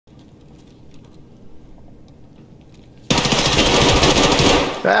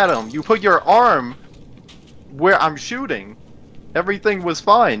Adam, you put your arm where I'm shooting. Everything was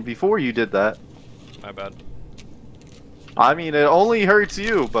fine before you did that. My bad. I mean, it only hurts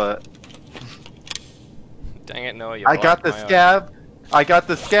you, but... Dang it, no, you I got blocked the my scab. I got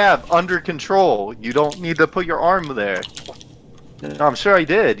the scab under control. You don't need to put your arm there. I'm sure I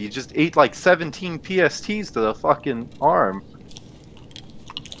did. You just ate like 17 PSTs to the fucking arm.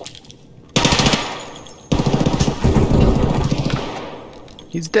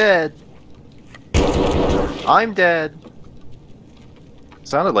 He's dead. I'm dead.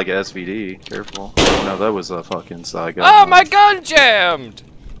 Sounded like a SVD. Careful. No, that was a fucking side gun. Oh, my gun jammed!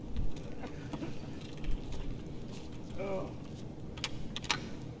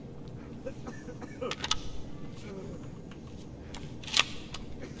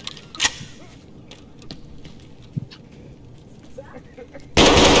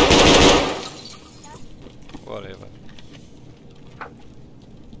 Whatever.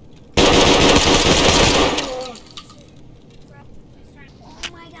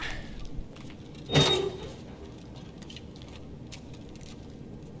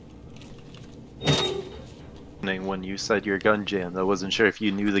 When you said your gun jammed, I wasn't sure if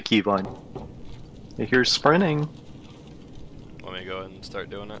you knew the keybind. I hear sprinting. Want me to go ahead and start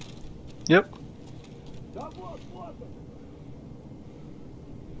doing it? Yep.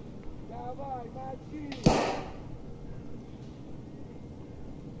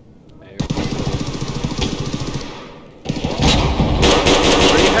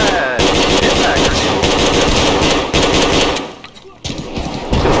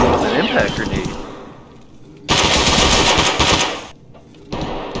 Impact grenade.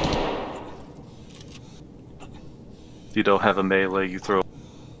 If you don't have a melee, you throw.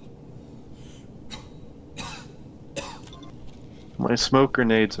 My smoke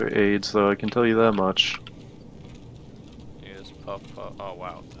grenades are AIDS, though, I can tell you that much. You just puff, puff. Oh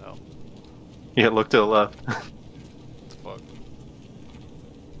wow, what the hell? Yeah, look to the left. What the fuck?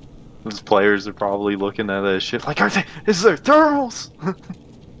 Those players are probably looking at that shit like, is there thermals?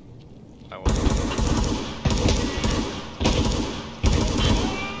 I wasn't.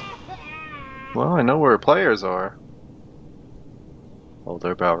 Well, I know where players are. Oh,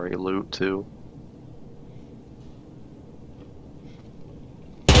 they're about ready to loot, too.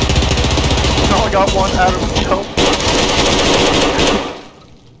 Oh, I got one out of the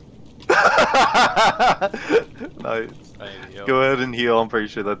Nice. Go ahead and heal, I'm pretty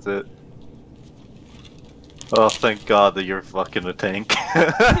sure that's it. Oh, thank God that you're fucking a tank.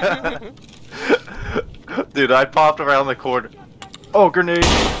 Dude, I popped around the corner. Oh, grenade!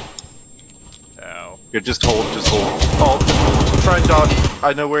 Ow. Yeah, just hold, just hold. Oh, try and dodge.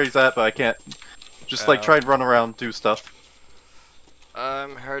 I know where he's at, but I can't. Just like try and run around, do stuff.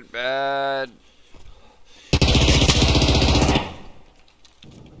 I'm hurt bad.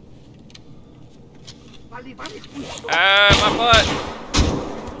 Ah, my butt!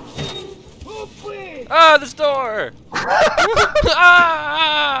 Ah, this door!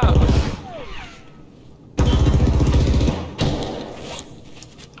 Ah!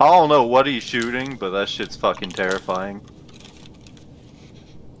 I don't know what he's shooting, but that shit's fucking terrifying.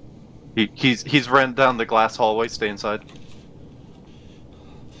 He's ran down the glass hallway. Stay inside.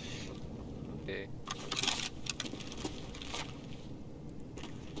 Okay.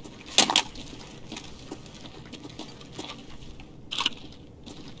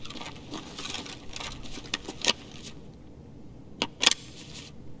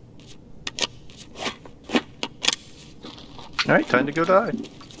 Alright, time to go die.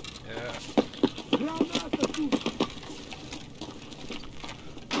 Yeah.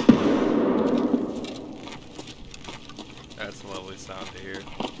 That's a lovely sound to hear.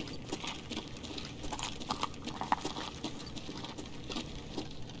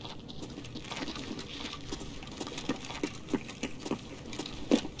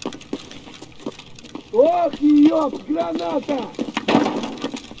 Ох, ёп, граната!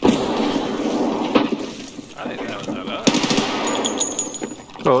 I think that was not us.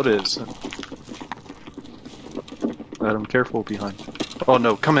 Oh, it is. Adam, careful behind. Oh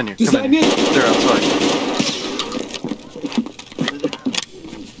no, come in here. Come in. They're outside.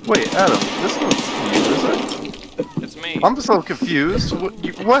 Wait, Adam, this looks you, is it? It's me. I'm so confused.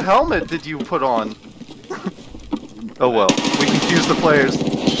 What helmet did you put on? Oh well, we confused the players.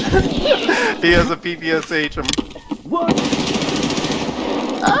 He has a PPSH. What?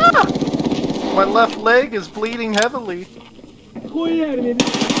 Ah! My left leg is bleeding heavily.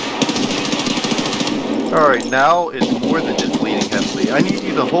 Alright, now it's more than just bleeding heavily. I need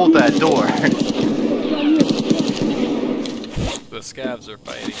you to hold that door. The scabs are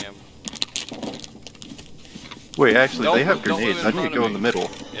fighting him. Wait, actually, Don't they have move- don't move grenades. in I need to front go of in the me. middle.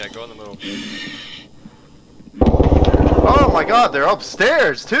 Yeah, go in the middle. Oh my god, they're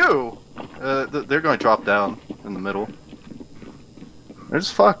upstairs too! They're going to drop down in the middle. There's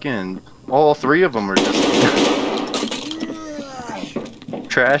fucking... all three of them are just...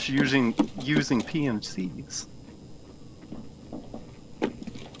 trash using PMCs.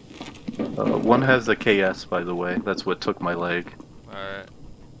 One has a KS, by the way. That's what took my leg. Alright.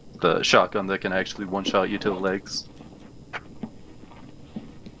 The shotgun that can actually one-shot you to the legs.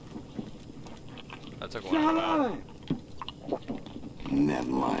 I took one out. Never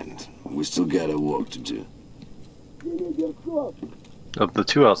mind. We still got a work to do. Of the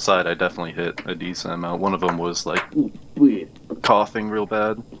two outside, I definitely hit a decent amount. One of them was like coughing real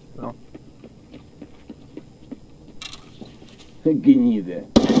bad. So. Гнида.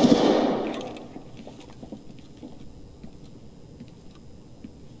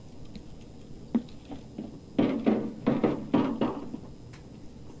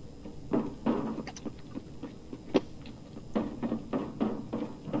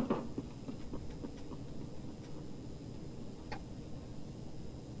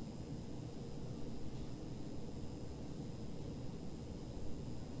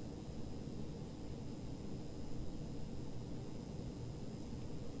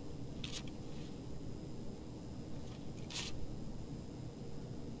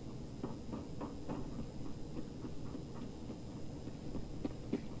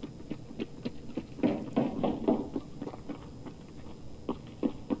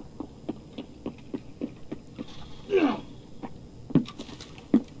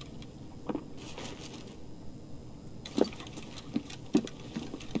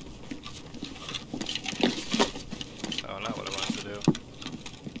 Oh, not what I wanted to do.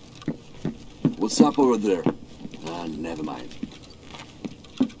 What's up over there? Ah, never mind.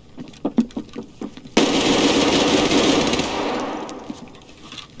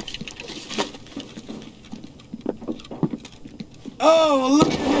 Oh,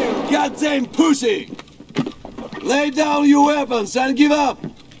 look at you, goddamn pussy! Lay down your weapons and give up!